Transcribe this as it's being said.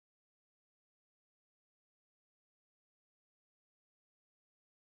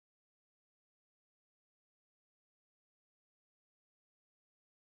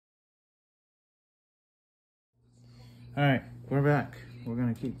Alright, we're back. We're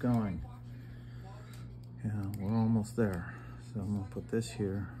gonna keep going. Yeah, we're almost there. So I'm gonna put this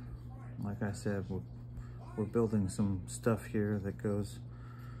here. Like I said, we're building some stuff here that goes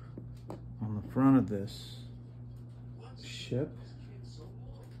on the front of this ship.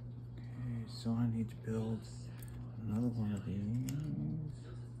 Okay, so I need to build another one of these.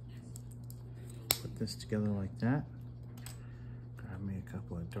 Put this together like that. Grab me a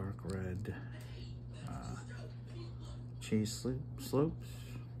couple of dark red cheese slopes.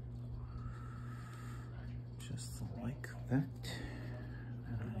 Just like that.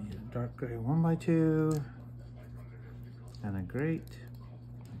 And I need a dark gray 1x2 and a grate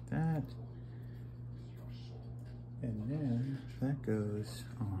like that. And then that goes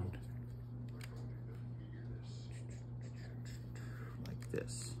on like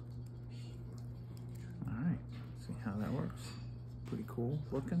this. Alright, see how that works. Pretty cool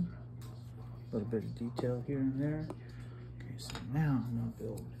looking. A little bit of detail here and there. Okay, so now I'm gonna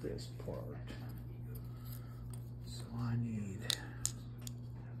build this part. So I need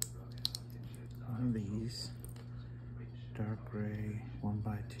one of these dark gray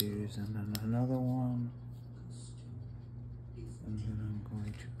 1x2s and then another one. And then I'm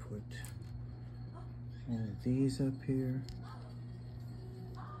going to put one of these up here,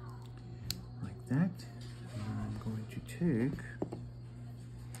 like that. And then I'm going to take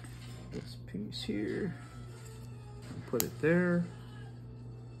this piece here and put it there.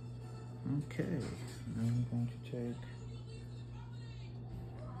 Okay, now I'm going to take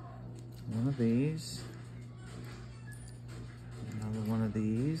one of these, another one of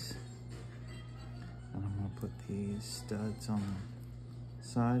these, and I'm going to put these studs on the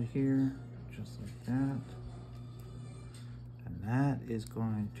side here, just like that. And that is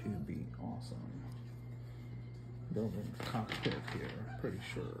going to be awesome. Building a cockpit here, pretty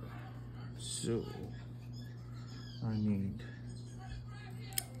sure. So, I need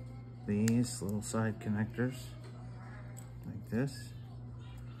these little side connectors, like this.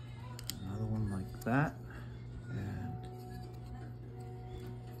 Another one like that. And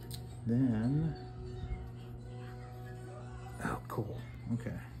then, oh, cool.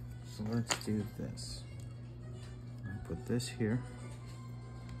 Okay, so let's do this. I'm gonna put this here.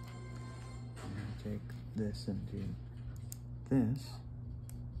 I'm gonna take this and do this.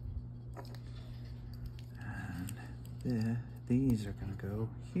 And these are gonna go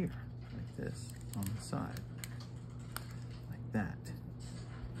here, like this, on the side. Like that.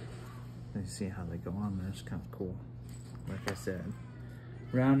 You see how they go on there, it's kind of cool. Like I said,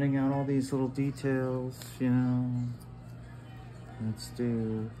 rounding out all these little details, you know. Let's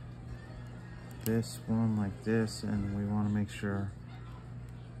do this one like this, and we want to make sure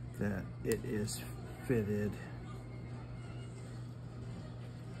that it is fitted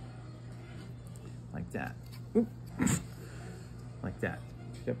like that. Oop. Like that.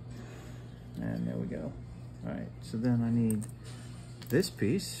 Yep. And there we go. All right, so then I need this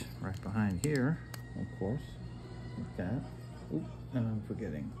piece right behind here, of course, like that. Oop, and I'm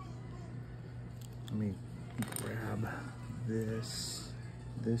forgetting. Let me grab this.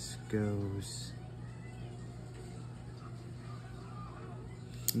 This goes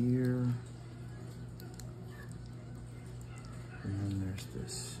here. And then there's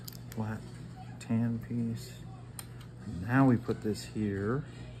this flat tan piece. And now we put this here.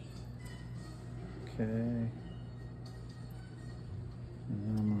 Okay. And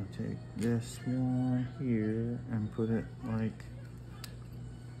then I'm gonna take this one here and put it like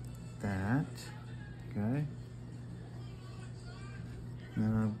that. Okay. And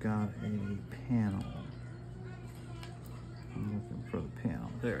then I've got a panel. I'm looking for the panel.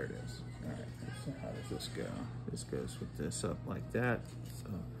 There it is. All right, so how does this go? This goes with this up like that.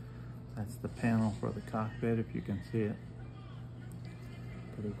 So that's the panel for the cockpit, if you can see it.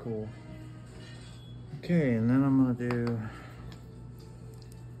 Pretty cool. Okay, and then I'm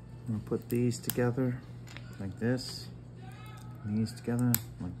gonna put these together like this. And these together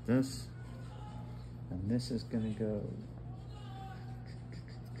like this. And this is gonna go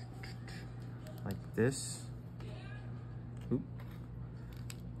like this. Oop.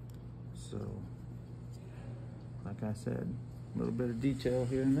 So, like I said, a little bit of detail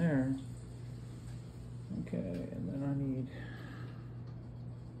here and there. Okay, and then I need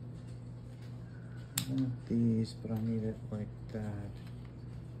these, but I need it like that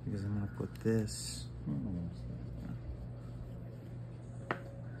because I'm gonna put this.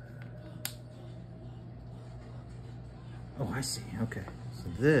 Oh, I see. Okay, so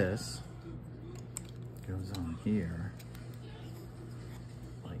this goes on here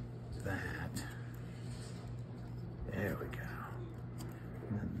like that. There we go.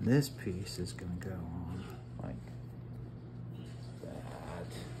 And then this piece is gonna go on like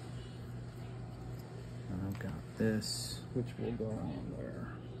got this, which will go on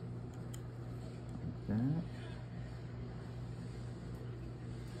there. Like that.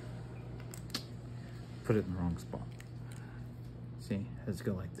 Put it in the wrong spot. See, it has to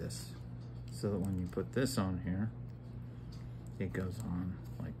go like this. So that when you put this on here, it goes on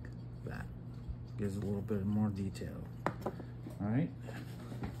like that. Gives a little bit more detail. All right.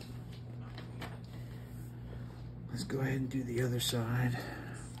 Let's go ahead and do the other side.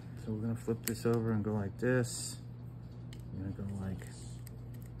 So we're gonna flip this over and go like this. We're gonna go like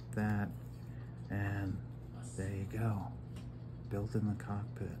that. And there you go. Built in the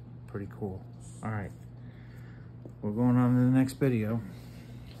cockpit. Pretty cool. All right. We're going on to the next video.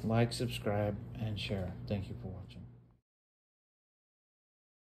 Like, subscribe, and share. Thank you for watching.